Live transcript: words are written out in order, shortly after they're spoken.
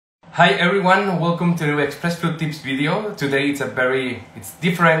Hi everyone, welcome to Express Flute Tips video. Today it's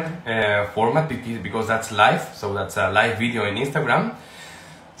different format because that's live, so that's a live video in Instagram.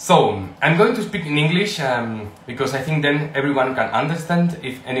 So I'm going to speak in English because I think then everyone can understand.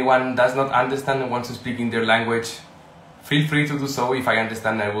 If anyone does not understand and wants to speak in their language, feel free to do so. If I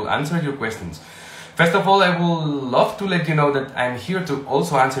understand, I will answer your questions. First of all, I would love to let you know that I'm here to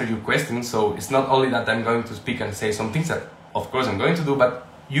also answer your questions, so it's not only that I'm going to speak and say some things that of course I'm going to do, but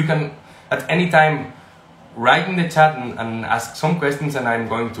you can at any time write in the chat and ask some questions, and I'm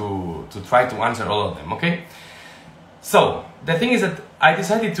going to try to answer all of them, okay? So, the thing is that I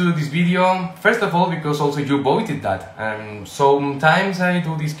decided to do this video, first of all, because also you voted that. And sometimes I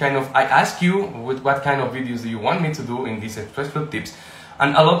do this kind of, I ask you what kind of videos do you want me to do in these Express Flute Tips.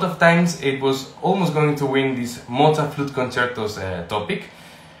 And a lot of times it was almost going to win this Mozart flute concertos topic.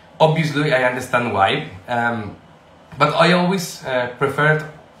 Obviously, I understand why. But I always preferred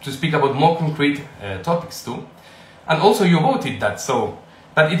to speak about more concrete topics too. And also you voted that,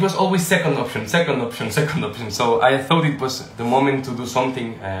 but it was always second option. So I thought it was the moment to do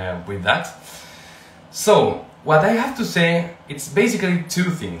something with that. So what I have to say, it's basically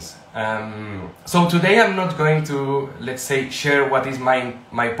two things. So today I'm not going to, let's say, share what is my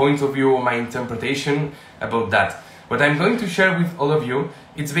point of view or my interpretation about that. What I'm going to share with all of you,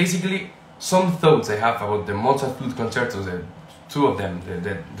 it's basically some thoughts I have about the Mozart flute concertos, the two of them,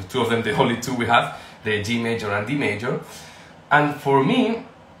 the only two we have, the G major and D major. And for me,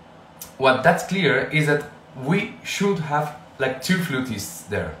 what that's clear is that we should have like two flutists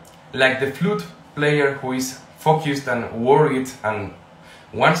there. Like the flute player who is focused and worried and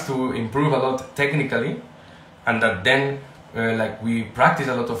wants to improve a lot technically, and that then like we practice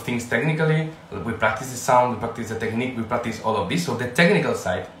a lot of things technically, we practice the sound, we practice the technique, we practice all of this. So the technical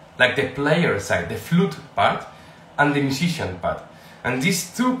side, like the player side, the flute part, and the musician part. And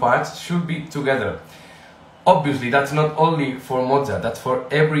these two parts should be together. Obviously, that's not only for Mozart, that's for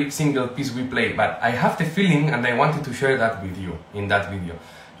every single piece we play. But I have the feeling, and I wanted to share that with you in that video,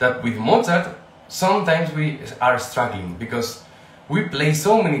 that with Mozart, sometimes we are struggling because we play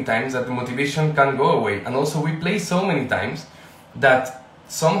so many times that the motivation can go away. And also we play so many times that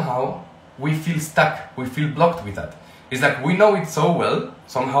somehow we feel stuck, we feel blocked with that. It's like we know it so well,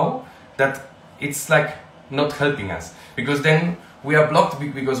 somehow, that it's like not helping us. Because then we are blocked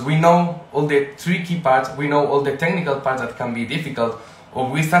because we know all the tricky parts, we know all the technical parts that can be difficult, or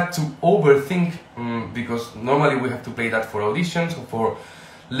we start to overthink because normally we have to play that for auditions or for,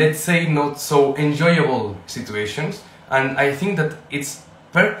 let's say, not so enjoyable situations. And I think that it's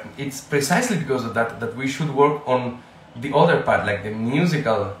precisely because of that that we should work on the other part, like the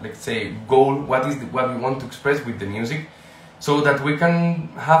musical, let's say, goal, what we want to express with the music, so that we can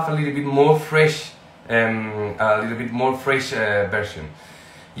have a little bit more fresh version.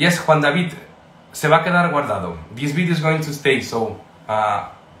 Yes, Juan David, se va a quedar guardado. This video is going to stay, so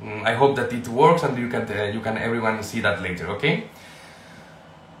I hope that it works and you can everyone see that later, okay?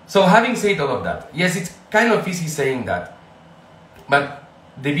 So having said all of that, yes, it's kind of easy saying that, but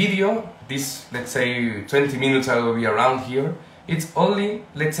the video, this, let's say, 20 minutes I will be around here, it's only,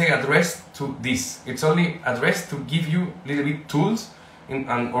 let's say, addressed to this. It's only addressed to give you a little bit tools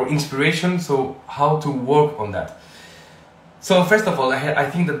or inspiration, so how to work on that. So first of all, I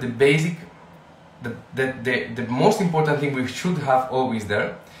think that the basic, the most important thing we should have always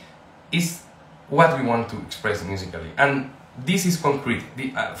there is what we want to express musically. And this is concrete.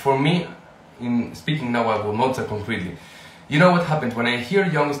 For me, in speaking now about Mozart concretely, you know what happened when I hear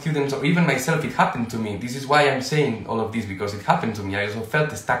young students, or even myself, it happened to me. This is why I'm saying all of this, because it happened to me. I also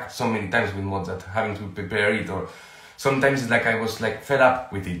felt stuck so many times with Mozart, having to prepare it, or sometimes it's like I was like fed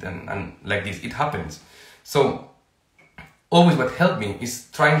up with it, and like this, it happens. So always what helped me is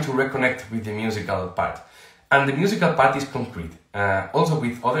trying to reconnect with the musical part. And the musical part is concrete. Also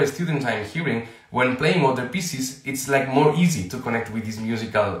with other students I'm hearing, when playing other pieces, it's like more easy to connect with this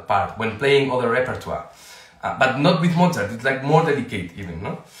musical part when playing other repertoire. But not with Mozart, it's like more delicate even,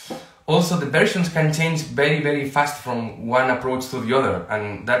 no? Also the versions can change very, very fast from one approach to the other,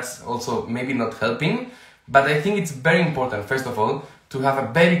 and that's also maybe not helping. But I think it's very important, first of all, to have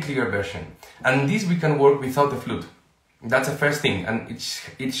a very clear version. And this we can work without the flute. That's the first thing, and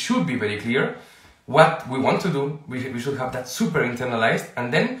it should be very clear what we want to do. We should have that super internalized,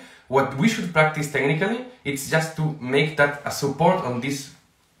 and then what we should practice technically, it's just to make that a support on this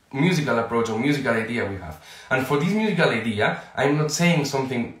musical approach or musical idea we have. And for this musical idea, I'm not saying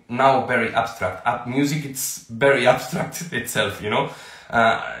something now very abstract. Music, it's very abstract itself, you know.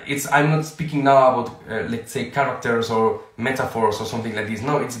 I'm not speaking now about, let's say, characters or metaphors or something like this.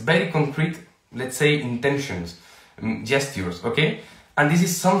 No, it's very concrete, let's say, intentions, gestures, okay? And this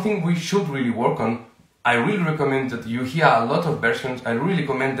is something we should really work on. I really recommend that you hear a lot of versions. I really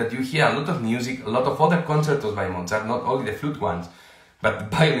recommend that you hear a lot of music, a lot of other concertos by Mozart, not only the flute ones, but the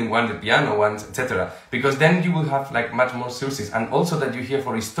violin ones, the piano ones, etc. Because then you will have like much more sources, and also that you hear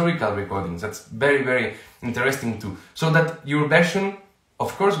for historical recordings. That's very, very interesting too. So that your version,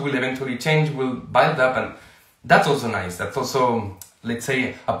 of course, will eventually change, will build up, and that's also nice. That's also, let's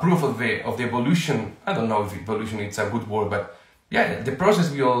say, a proof of the evolution. I don't know if evolution is a good word, but yeah, the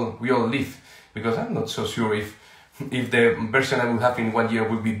process we all live. Because I'm not so sure if the version I will have in 1 year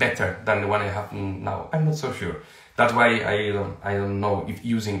will be better than the one I have now. I'm not so sure. That's why I don't know if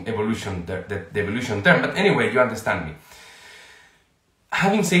using evolution, the evolution term. But anyway, you understand me.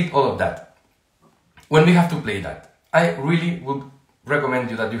 Having said all of that, when we have to play that, I really would recommend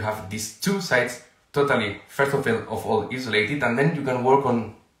you that you have these two sides totally, first of all, isolated, and then you can work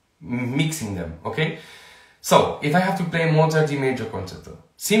on mixing them, okay? So, if I have to play Mozart G major concerto,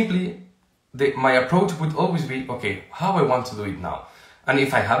 simply my approach would always be, okay, how I want to do it now. And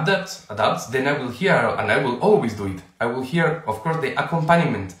if I have that, then I will hear, and I will always do it. I will hear, of course, the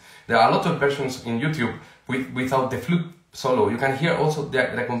accompaniment. There are a lot of versions in YouTube without the flute solo. You can hear also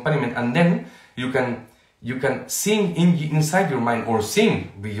the accompaniment, and then you can sing inside your mind, or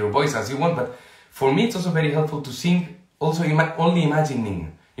sing with your voice as you want. But for me, it's also very helpful to sing also only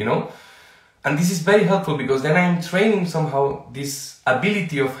imagining, you know? And this is very helpful because then I'm training somehow this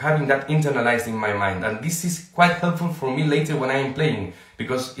ability of having that internalized in my mind. And this is quite helpful for me later when I am playing,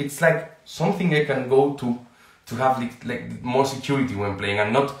 because it's like something I can go to have like more security when playing,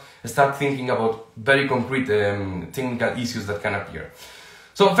 and not start thinking about very concrete technical issues that can appear.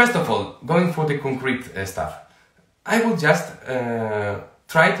 So first of all, going for the concrete stuff, I will just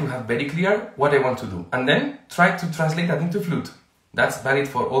try to have very clear what I want to do, and then try to translate that into flute. That's valid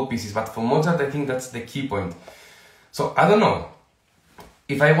for all pieces, but for Mozart, I think that's the key point. So, I don't know.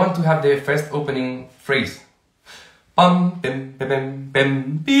 If I want to have the first opening phrase, pam, pem, pem,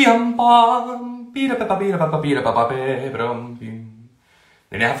 pem, piam, pam, pira, pa, pira, pa, pira, pa, pam, pim.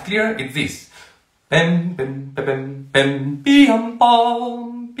 Then I have clear, it's this. Pem, pem, pem, pem, piam,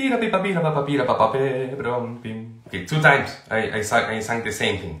 pam, pira, pa, pira, pa, pira, pa, pim. Okay, 2 times I sang the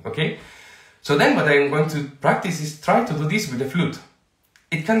same thing, okay? So then what I'm going to practice is try to do this with the flute.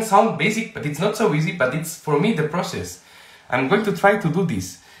 It can sound basic, but it's not so easy, but it's, for me, the process. I'm going to try to do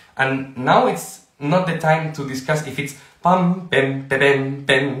this. And now it's not the time to discuss if it's pam, pem, pem,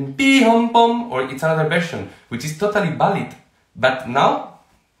 pem, pim, pom, or it's another version, which is totally valid. But now,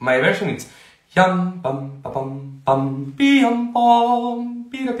 my version is yam, pam, pa, pam, pam, pim, pom,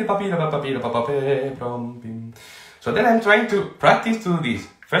 pira, pi, pa, pira, pa, pira, pa, pa, pam, pim. So then I'm trying to practice to do this.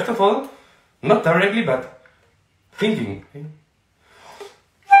 First of all, not directly, but thinking.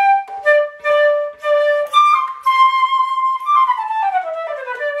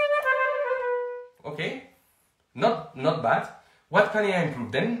 Okay, not bad. What can I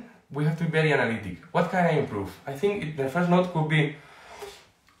improve? Then we have to be very analytic. What can I improve? I think the first note could be.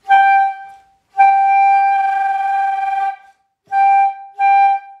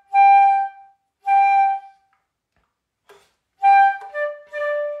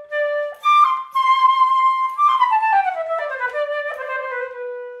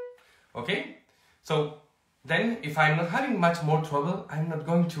 Okay, so then if I'm not having much more trouble, I'm not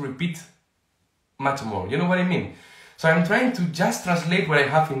going to repeat much more. You know what I mean? So I'm trying to just translate what I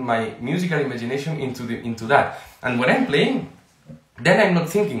have in my musical imagination into that. And when I'm playing, then I'm not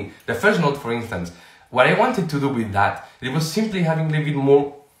thinking. The first note, for instance, what I wanted to do with that, it was simply having a little bit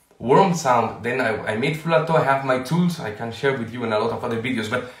more warm sound. Then I made Flute. I have my tools I can share with you in a lot of other videos.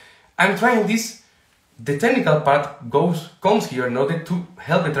 But I'm trying this. The technical part comes here in order to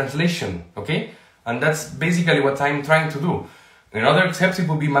help the translation, okay? And that's basically what I'm trying to do. In other steps it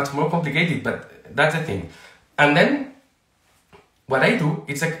will be much more complicated, but that's the thing. And then, what I do,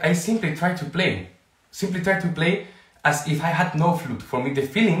 it's like I simply try to play. Simply try to play as if I had no flute. For me, the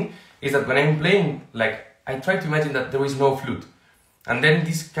feeling is that when I'm playing, like, I try to imagine that there is no flute. And then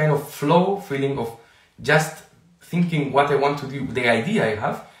this kind of flow feeling of just thinking what I want to do, the idea I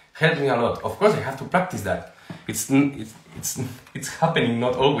have, helped me a lot. Of course, I have to practice that. It's happening,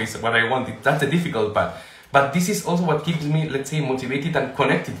 not always what I want. That's the difficult part. But this is also what keeps me, let's say, motivated and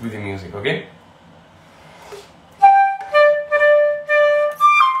connected with the music, okay?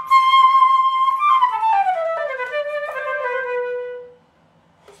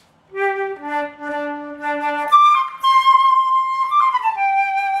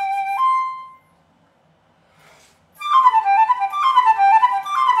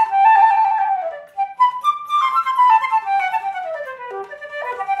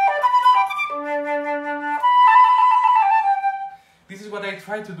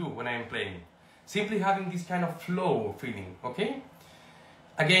 try to do when I'm playing. Simply having this kind of flow feeling, okay?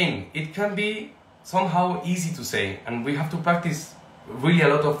 Again, it can be somehow easy to say, and we have to practice really a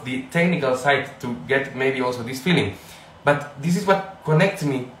lot of the technical side to get maybe also this feeling. But this is what connects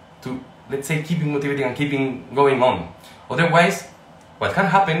me to, let's say, keeping motivated and keeping going on. Otherwise, what can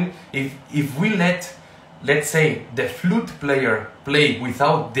happen if we let's say, the flute player play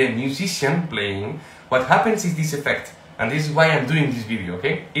without the musician playing, what happens is this effect. And this is why I'm doing this video,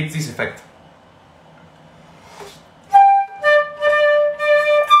 okay? It's this effect.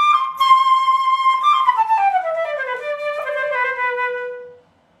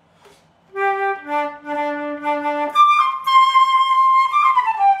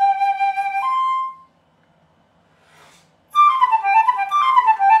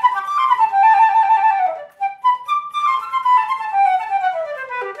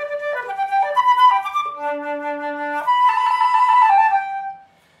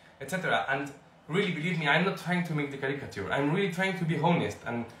 Etc. And really, believe me, I'm not trying to make the caricature. I'm really trying to be honest.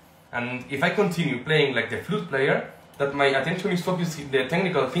 And if I continue playing like the flute player, that my attention is focused on the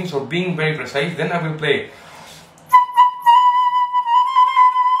technical things or being very precise, then I will play.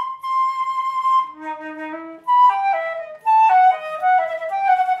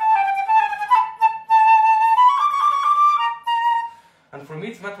 And for me,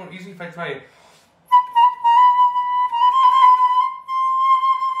 it's much more easy if I try.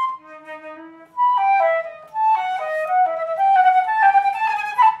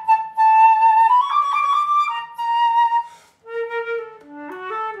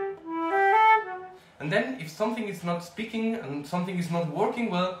 And then if something is not speaking and something is not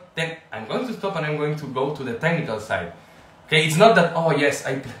working well, then I'm going to stop and I'm going to go to the technical side. Okay, it's not that, oh yes,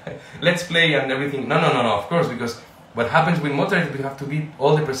 let's play and everything. No, of course, because what happens with Mozart is we have to be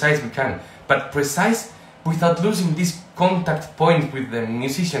all the precise we can. But precise without losing this contact point with the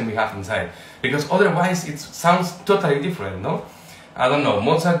musician we have inside. Because otherwise it sounds totally different, no? I don't know,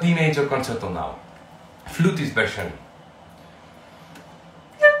 Mozart D major concerto now. Flutist version.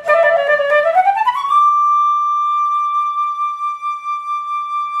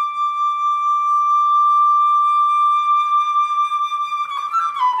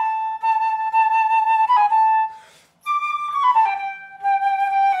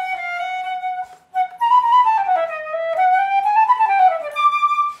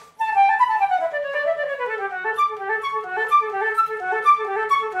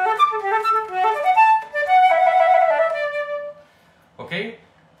 Okay,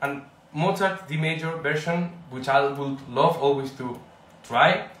 and Mozart D major version, which I would love always to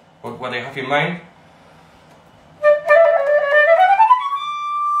try, or what I have in mind.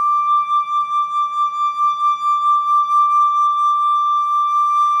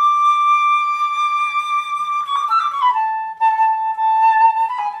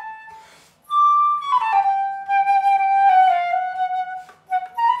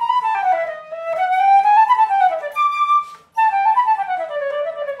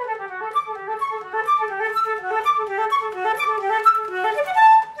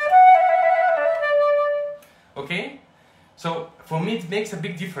 Okay, so for me it makes a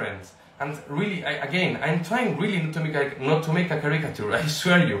big difference, and really, I'm trying really not to make a caricature. I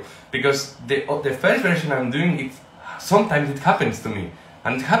swear you, because the first version I'm doing it, sometimes it happens to me,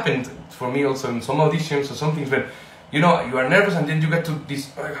 and it happened for me also in some auditions or some things where, you know, you are nervous and then you get to this,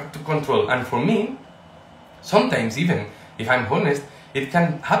 I have to control, and for me, sometimes even if I'm honest, it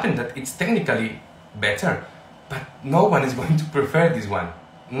can happen that it's technically better, but no one is going to prefer this one.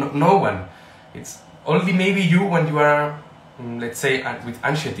 No one. It's only maybe you when you are, let's say, with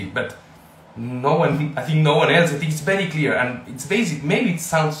SANCHEZ, but no one, I think no one else. I think it's very clear and it's basic. Maybe it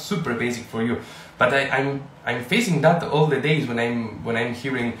sounds super basic for you, but I'm facing that all the days when I'm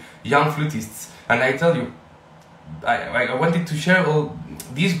hearing young flutists, and I tell you, I wanted to share all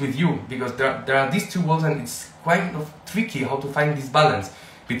this with you because there are these two worlds and it's quite tricky how to find this balance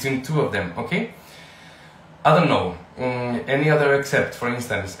between two of them. Okay, I don't know any other except, for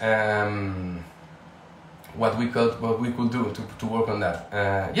instance, what we could do to work on that.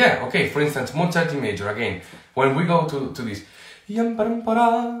 Yeah, okay, for instance, Mozart D major again. When we go to this,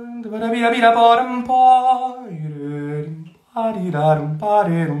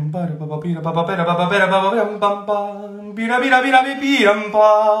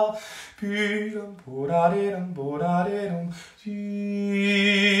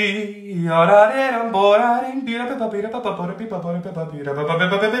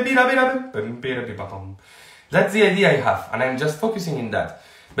 that's the idea I have, and I'm just focusing in that.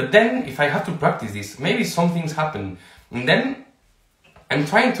 But then, if I have to practice this, maybe some things happen, and then I'm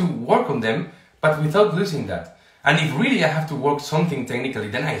trying to work on them, but without losing that. And if really I have to work something technically,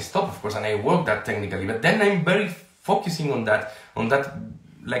 then I stop, of course, and I work that technically. But then I'm very focusing on that,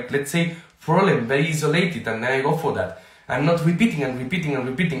 like, let's say, problem, very isolated, and then I go for that. I'm not repeating and repeating and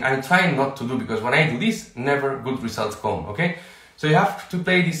repeating. I'm trying not to do, because when I do this, never good results come, okay? So you have to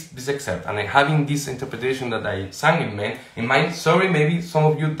play this excerpt, and having this interpretation that I sang in mind. Sorry, maybe some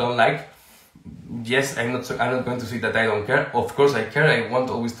of you don't like. Yes, I'm not going to say that I don't care. Of course I care. I want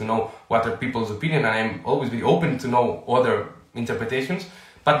always to know what are people's opinion, and I'm always be open to know other interpretations.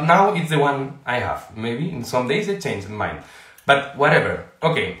 But now it's the one I have. Maybe in some days I change mine. But whatever.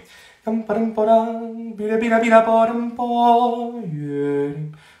 Okay. For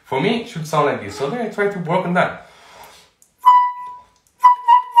me, it should sound like this. So then I try to work on that.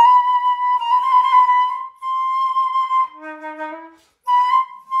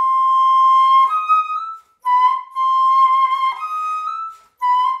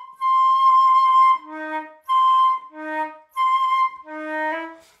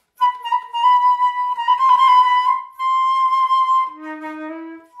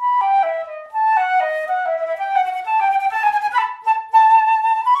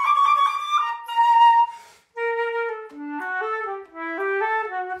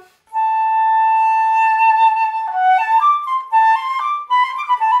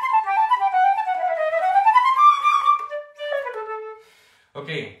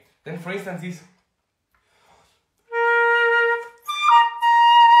 Okay, then for instance this.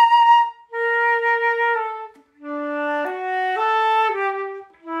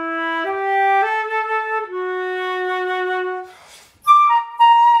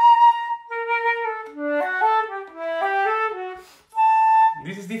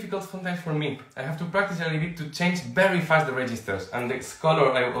 This is difficult sometimes for me. I have to practice a little bit to change very fast the registers and the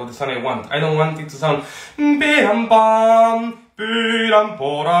color of the sound I want. I don't want it to sound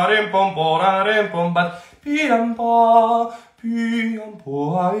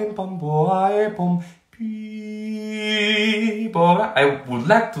but I would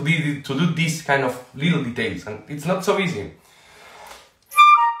like to do this kind of little details, and it's not so easy.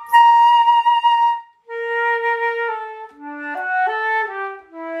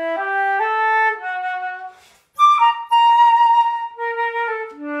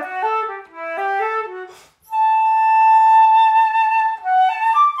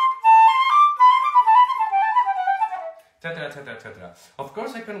 Etc. Of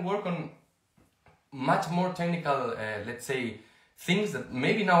course, I can work on much more technical, let's say, things that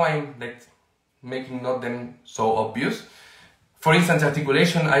maybe now I'm like making not them so obvious. For instance,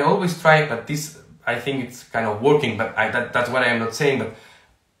 articulation, I always try, but this, I think it's kind of working, but that's what I am not saying. But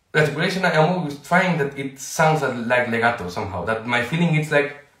articulation, I am always trying that it sounds like legato somehow. That my feeling is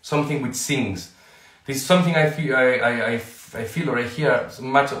like something which sings. This is something I feel, I feel or I hear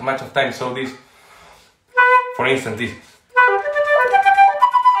much of time. So this, for instance,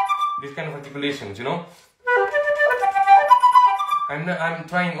 this kind of articulations, you know. I'm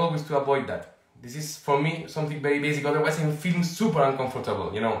trying always to avoid that. This is for me something very basic. Otherwise, I'm feeling super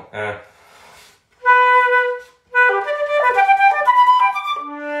uncomfortable, you know.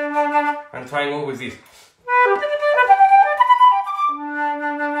 I'm trying always this.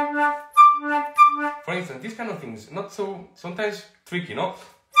 For instance, these kind of things, not so sometimes tricky, no.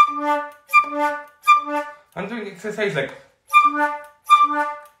 I'm doing exercise like.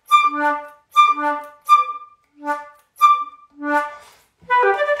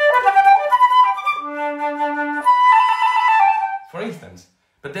 For instance,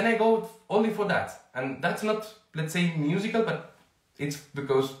 but then I go only for that, and that's not, let's say, musical, but it's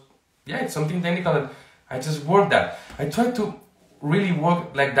because, yeah, it's something technical, and I just work that. I try to really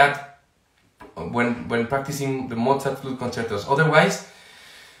work like that when practicing the Mozart flute concertos. Otherwise,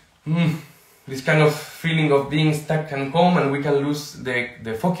 this kind of feeling of being stuck can come, and we can lose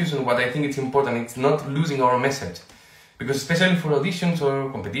the focus on what I think is important. It's not losing our message, because especially for auditions or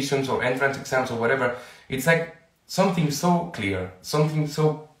competitions or entrance exams or whatever, it's like something so clear, something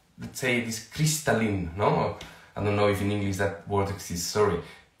so, let's say, this crystalline, no? I don't know if in English that word exists, sorry.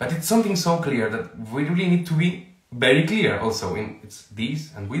 But it's something so clear that we really need to be very clear also. It's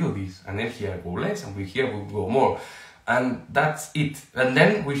this, and we do this, and then here go less, and here we go more. And that's it. And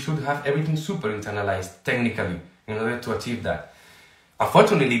then we should have everything super internalized technically in order to achieve that.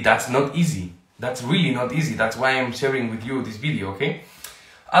 Unfortunately, that's not easy. That's really not easy. That's why I'm sharing with you this video, okay?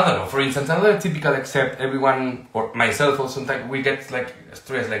 I don't know, for instance, another typical, except everyone, or myself also, sometimes we get like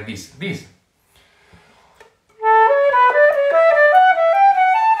stressed like this.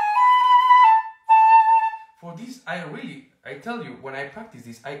 For this, I tell you, when I practice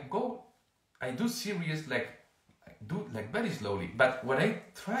this, I do serious, like, very slowly. But what I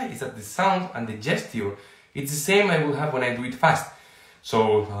try is that the sound and the gesture It's the same I will have when I do it fast.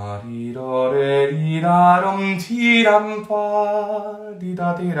 So,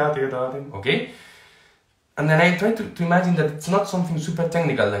 okay? And then I try to imagine that it's not something super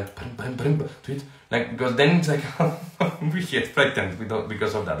technical, like, because then it's like, we get frightened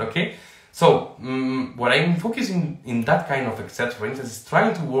because of that, okay? So, what I'm focusing in that kind of excerpts, for instance, is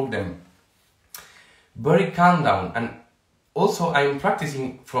trying to work them very calm down. And also I'm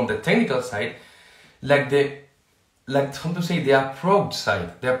practicing from the technical side, how to say, the approach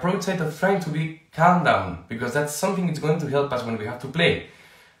side of trying to be calm down, because that's something that's going to help us when we have to play,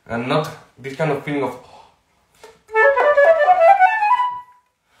 and not this kind of feeling of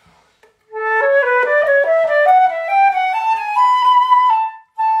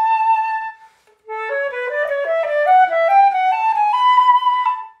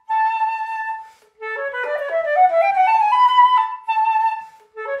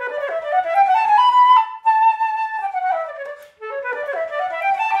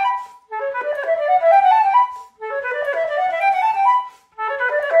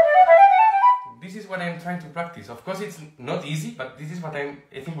what I'm trying to practice. Of course, it's not easy, but this is what I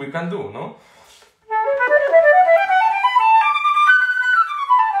think we can do, no?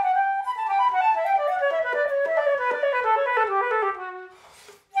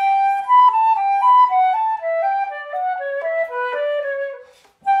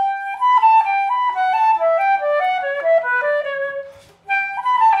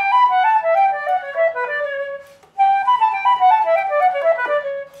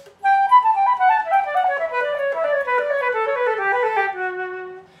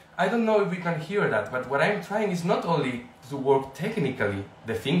 I don't know if we can hear that, but what I'm trying is not only to work technically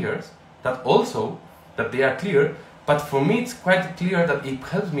the fingers, that they are clear, but for me it's quite clear that it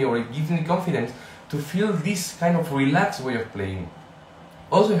helps me, or it gives me confidence to feel this kind of relaxed way of playing.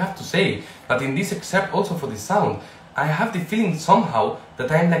 Also, I have to say that in this except also for the sound, I have the feeling somehow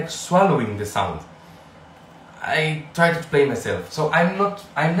that I'm like swallowing the sound. I try to play myself, so I'm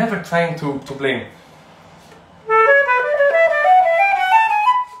never trying to play.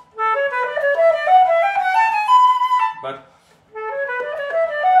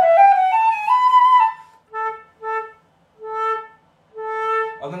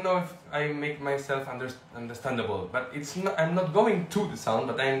 I don't know if I make myself understandable, but I'm not going to the sound,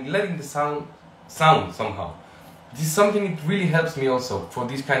 but I'm letting the sound somehow. This is something that really helps me also for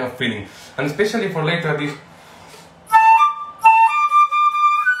this kind of feeling, and especially for later this.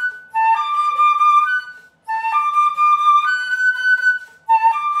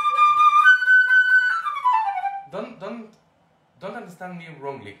 Don't understand me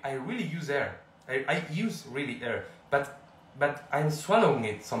wrongly. I really use air. I use really air, but I'm swallowing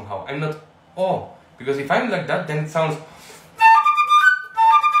it somehow. I'm not because if I'm like that, then it sounds.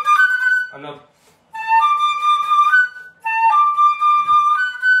 I'm not.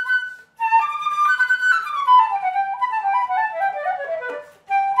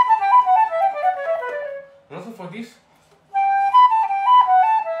 And also for this.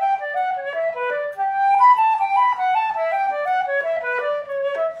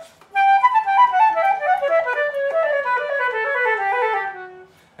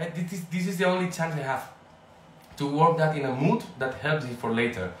 This is the only chance I have to work that in a mood that helps me for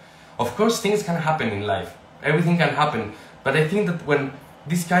later. Of course, things can happen in life. Everything can happen. But I think that when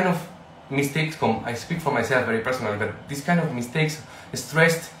this kind of mistakes come, I speak for myself very personally, but this kind of mistakes,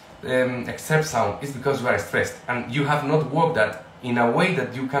 stressed, except sound, is because you are stressed. And you have not worked that in a way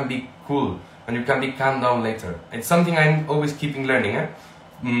that you can be cool and you can be calm down later. It's something I'm always keeping learning.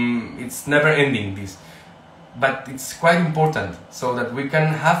 It's never ending, this. But it's quite important, so that we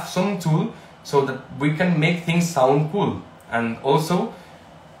can have some tool, so that we can make things sound cool, and also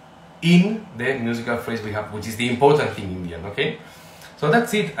in the musical phrase we have, which is the important thing in the end, okay? So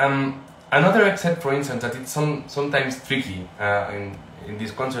that's it. Another except, for instance, that it's sometimes tricky in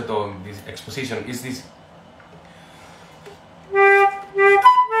this concerto, in this exposition, is this.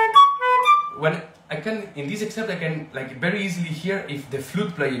 When in this except I can like very easily hear if the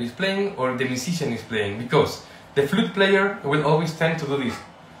flute player is playing or the musician is playing, because the flute player will always tend to do this.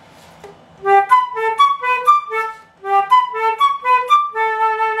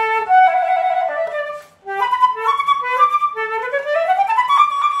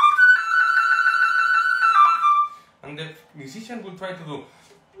 And the musician will try to do.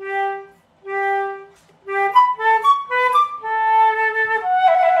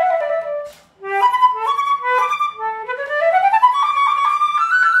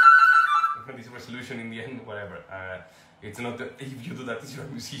 In the end, whatever. It's not if you do that, you're a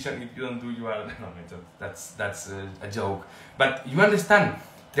musician. If you don't do, you are no. That's a joke. But you understand.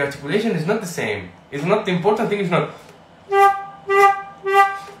 the articulation is not the same. It's not the important thing. It's not.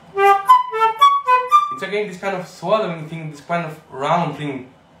 It's again this kind of swallowing thing, this kind of round thing,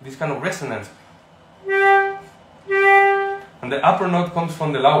 this kind of resonance. And the upper note comes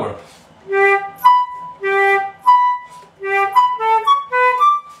from the lower.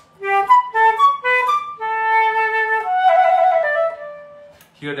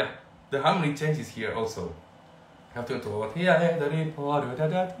 Here the harmony changes here also. You have to talk about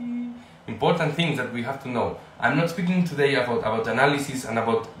important things that we have to know. I'm not speaking today about analysis and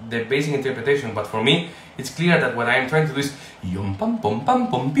about the basic interpretation, but for me it's clear that what I am trying to do is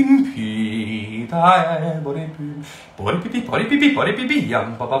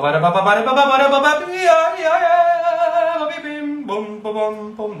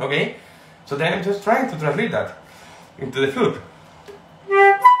okay? So then I'm just trying to translate that into the flute.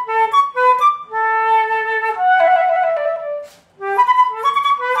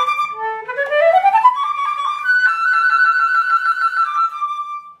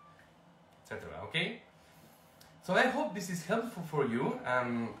 Okay, so I hope this is helpful for you.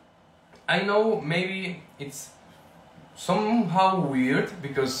 I know maybe it's somehow weird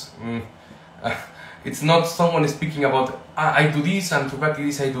because it's not someone speaking about I do this and to practice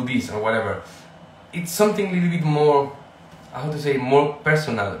this I do this or whatever. It's something a little bit more, how to say, more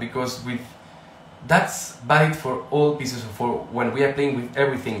personal, because that's valid for all pieces, for when we are playing with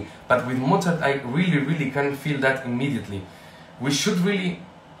everything. But with Mozart, I really can feel that immediately. We should really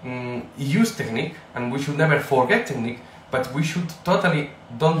use technique, and we should never forget technique, but we should totally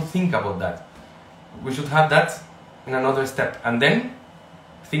don't think about that. We should have that in another step, and then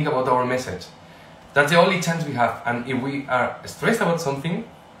think about our message. That's the only chance we have. And if we are stressed about something,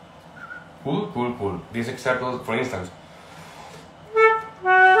 cool. This example, for instance.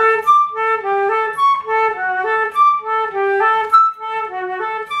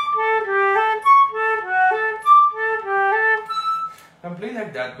 And play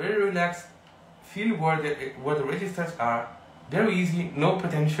like that, very relaxed. Feel where the registers are. Very easy, no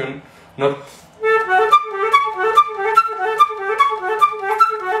pretension, not.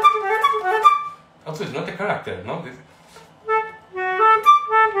 Also, it's not a character, no? This.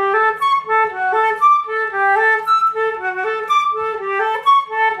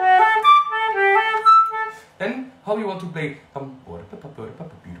 Then, how you want to play?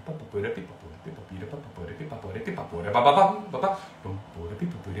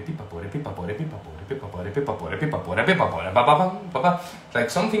 Like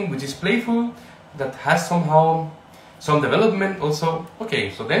something which is playful, that has somehow some development also.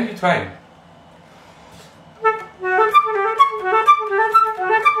 Okay, so then you try.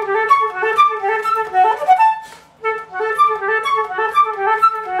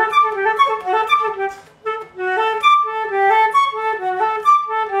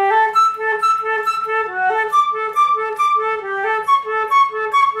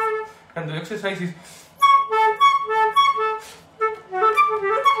 And the exercise is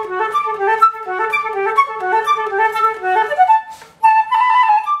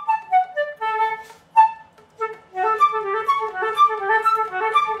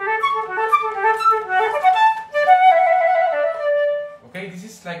okay, this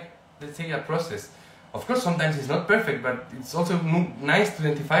is like, let's say, a process. Of course, sometimes it's not perfect, but it's also nice to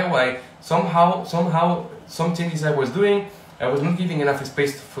identify why somehow some changes I was doing, I was not giving enough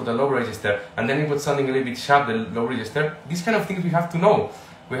space for the low register, and then it was sounding a little bit sharp, the low register. These kind of things we have to know.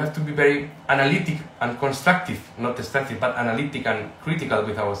 We have to be very analytic and constructive, not destructive, but analytic and critical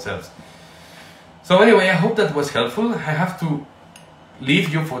with ourselves. So anyway, I hope that was helpful. I have to leave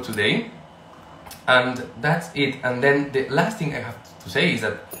you for today, and that's it. And then the last thing I have to say is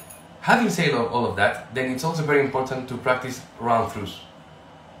that, having said all of that, then it's also very important to practice round-throughs.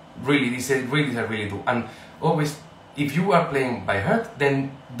 Really, this I really do. And always, if you are playing by heart,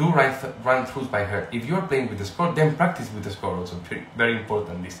 then do round-throughs by heart. If you are playing with the score, then practice with the score also. Very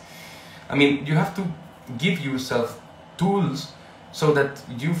important this. I mean, you have to give yourself tools so that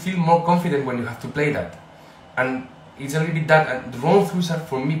you feel more confident when you have to play that. And it's a little bit that, and the round-throughs are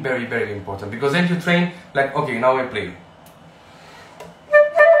for me very important, because then you train like, okay, now I play.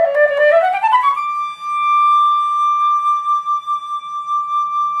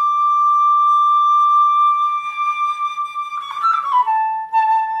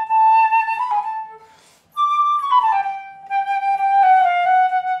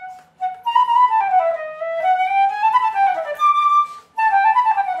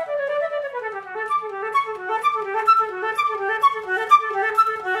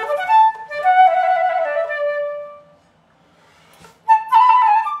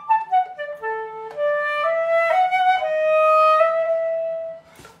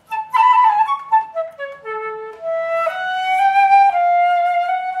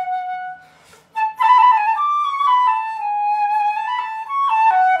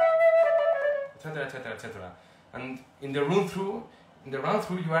 in the run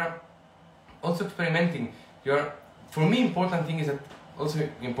through, you are also experimenting. For me, important thing is that also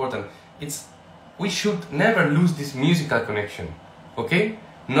important. We should never lose this musical connection, okay?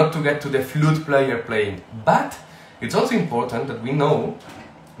 Not to get to the flute player playing, but it's also important that we know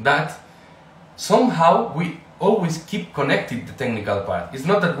that somehow we always keep connected the technical part. It's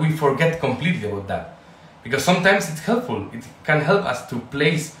not that we forget completely about that, because sometimes it's helpful. It can help us to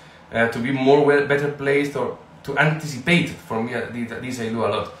place, to be better placed, or to anticipate. For me, this I do a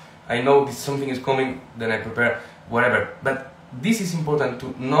lot. I know something is coming, then I prepare whatever. But this is important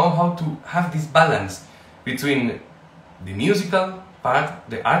to know how to have this balance between the musical part,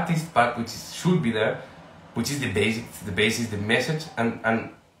 the artist part, which should be there, which is the basis, the message, and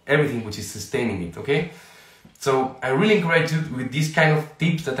everything which is sustaining it, okay? So I really encourage you with these kind of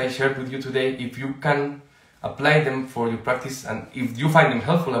tips that I shared with you today. If you can apply them for your practice, and if you find them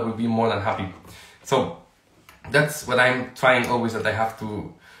helpful, I will be more than happy. So that's what I'm trying always, that I have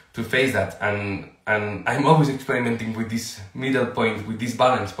to face that, and I'm always experimenting with this middle point, with this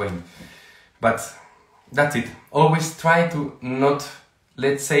balance point. But that's it. Always try to not,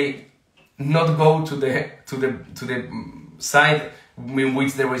 let's say, not go to the side in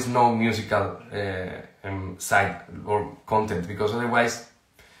which there is no musical side or content, because otherwise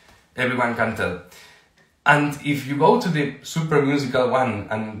everyone can tell. And if you go to the super musical one,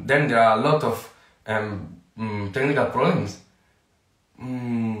 and then there are a lot of technical problems,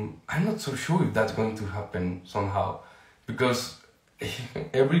 I'm not so sure if that's going to happen somehow, because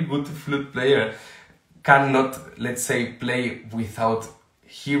every good flute player cannot, let's say, play without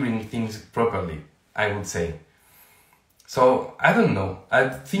hearing things properly, I would say. So I don't know. I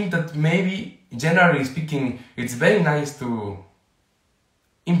think that maybe, generally speaking, it's very nice to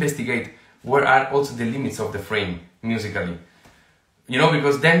investigate where are also the limits of the frame musically. You know,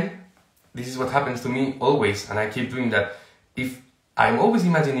 because then, this is what happens to me always, and I keep doing that. If I'm always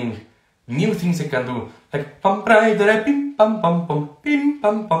imagining new things I can do, like pam pim pam pam pam pim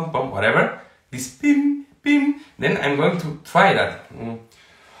pam pam pam, whatever, this pim pim, then I'm going to try that.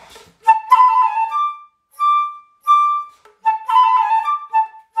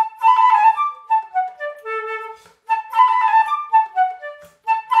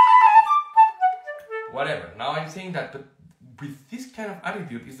 Whatever. Now I'm saying that, but with this kind of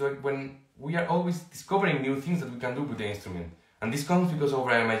attitude, is like when we are always discovering new things that we can do with the instrument. And this comes because of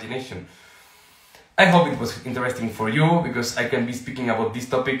our imagination. I hope it was interesting for you, because I can be speaking about this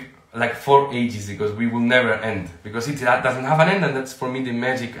topic like for ages, because we will never end. Because it doesn't have an end, and that's for me the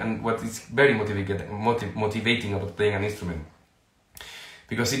magic and what is very motivating about playing an instrument.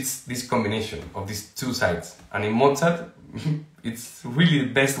 Because it's this combination of these two sides. And in Mozart, it's really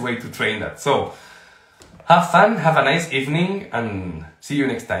the best way to train that. So, have fun, have a nice evening, and see you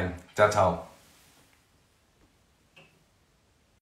next time. Ciao, ciao.